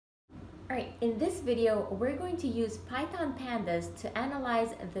Alright, in this video, we're going to use Python Pandas to analyze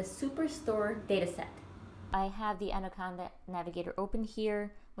the Superstore dataset. I have the Anaconda Navigator open here.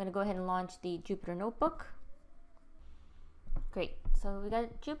 I'm going to go ahead and launch the Jupyter Notebook. Great, so we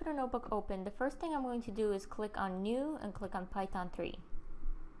got Jupyter Notebook open. The first thing I'm going to do is click on New and click on Python 3.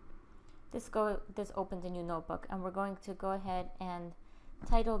 This opens a new notebook, and we're going to go ahead and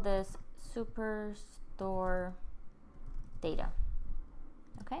title this Superstore Data.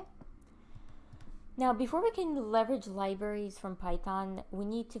 Okay? Now, before we can leverage libraries from Python, we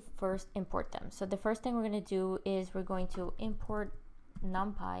need to first import them. So the first thing we're going to do is we're going to import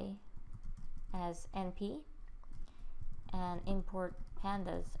NumPy as NP and import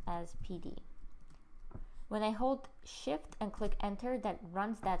Pandas as PD. When I hold Shift and click Enter, that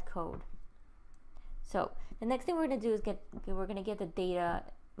runs that code. So the next thing we're going to do is we're going to get the data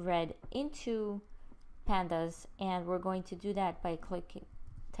read into Pandas, and we're going to do that by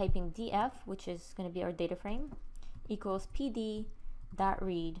typing df, which is going to be our data frame, equals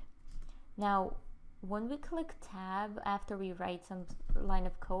pd.read. Now, when we click tab after we write some line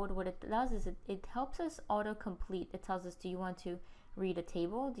of code, what it does is it helps us autocomplete. It tells us, do you want to read a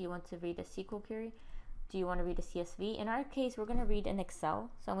table? Do you want to read a SQL query? Do you want to read a CSV? In our case, we're going to read an Excel.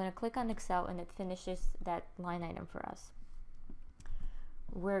 So I'm going to click on Excel, and it finishes that line item for us.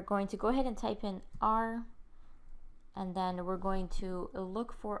 We're going to go ahead and type in R, and then we're going to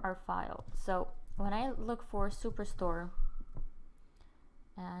look for our file. So when I look for Superstore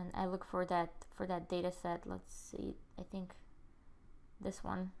and I look for that data set, let's see, I think this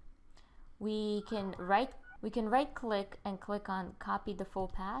one, we can right click and click on copy the full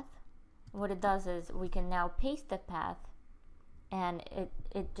path. What it does is we can now paste the path, and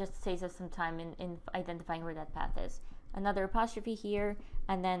it just saves us some time in identifying where that path is. Another apostrophe here,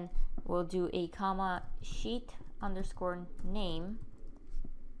 and then we'll do a comma sheet underscore name,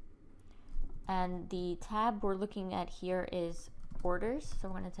 and the tab we're looking at here is orders, so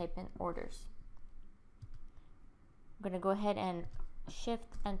we're going to type in orders. I'm going to go ahead and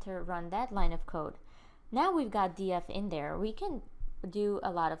Shift Enter, run that line of code. Now we've got df in there. We can do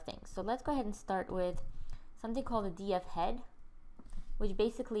a lot of things, so let's go ahead and start with something called a df.head, which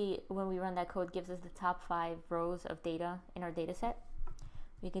basically, when we run that code, gives us the top 5 rows of data in our data set.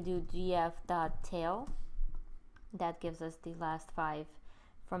 We can do df.tail. That gives us the last 5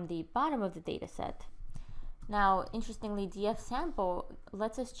 from the bottom of the data set. Now, interestingly, df.sample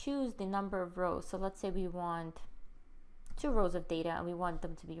lets us choose the number of rows. So let's say we want 2 rows of data and we want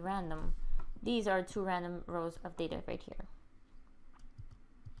them to be random. These are 2 random rows of data right here.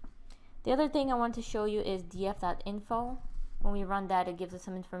 The other thing I want to show you is df.info. When we run that, it gives us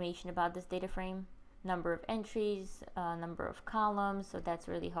some information about this data frame, number of entries, number of columns, so that's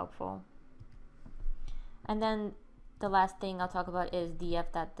really helpful. And then the last thing I'll talk about is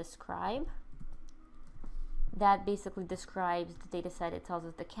df.describe. That basically describes the data set. It tells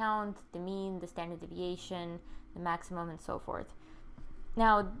us the count, the mean, the standard deviation, the maximum, and so forth.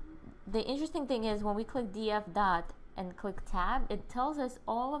 Now, the interesting thing is when we click df dot and click tab, it tells us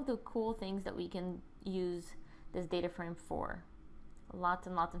all of the cool things that we can use this data frame for. Lots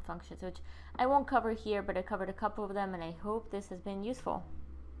and lots of functions, which I won't cover here, but I covered a couple of them, and I hope this has been useful.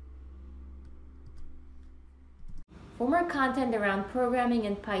 For more content around programming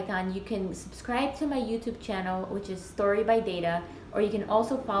in Python, you can subscribe to my YouTube channel, which is Story by Data, or you can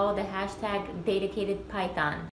also follow the hashtag DediCatedPython.